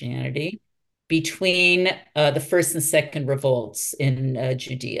and Christianity, between the first and second revolts in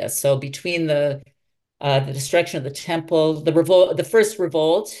Judea. So between the destruction of the temple, the first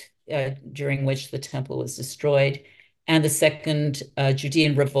revolt during which the temple was destroyed, and the second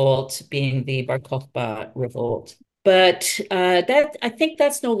Judean revolt being the Bar Kokhba revolt. But I think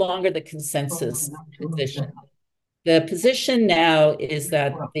that's no longer the consensus position. The position now is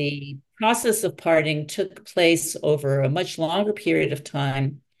that the process of parting took place over a much longer period of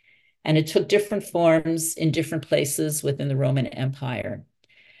time, and it took different forms in different places within the Roman Empire.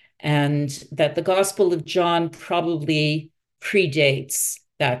 And that the Gospel of John probably predates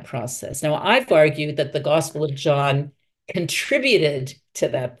that process. Now, I've argued that the Gospel of John contributed to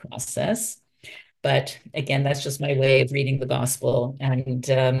that process, but again, that's just my way of reading the Gospel. And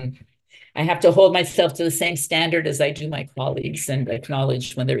I have to hold myself to the same standard as I do my colleagues and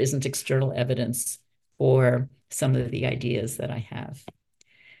acknowledge when there isn't external evidence for some of the ideas that I have.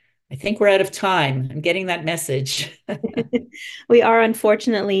 I think we're out of time. I'm getting that message. We are,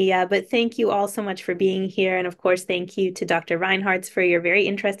 unfortunately, but thank you all so much for being here. And of course, thank you to Dr. Reinhartz for your very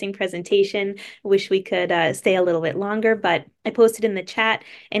interesting presentation. I wish we could stay a little bit longer, but I posted in the chat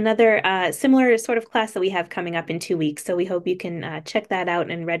another similar sort of class that we have coming up in 2 weeks. So we hope you can check that out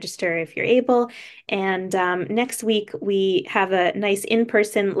and register if you're able. And next week, we have a nice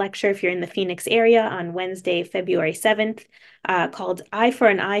in-person lecture if you're in the Phoenix area on Wednesday, February 7th. Called Eye for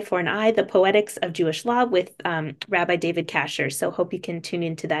an Eye for an Eye, The Poetics of Jewish Law with Rabbi David Kasher. So hope you can tune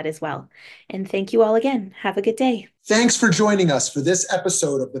into that as well. And thank you all again. Have a good day. Thanks for joining us for this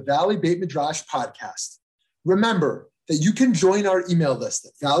episode of the Valley Beit Midrash podcast. Remember that you can join our email list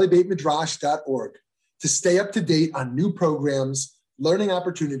at valleybeitmidrash.org to stay up to date on new programs, learning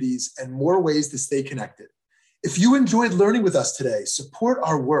opportunities, and more ways to stay connected. If you enjoyed learning with us today, support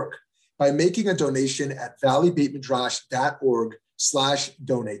our work by making a donation at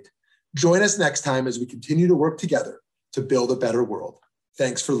valleybeitmidrash.org/donate. Join us next time as we continue to work together to build a better world.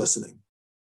 Thanks for listening.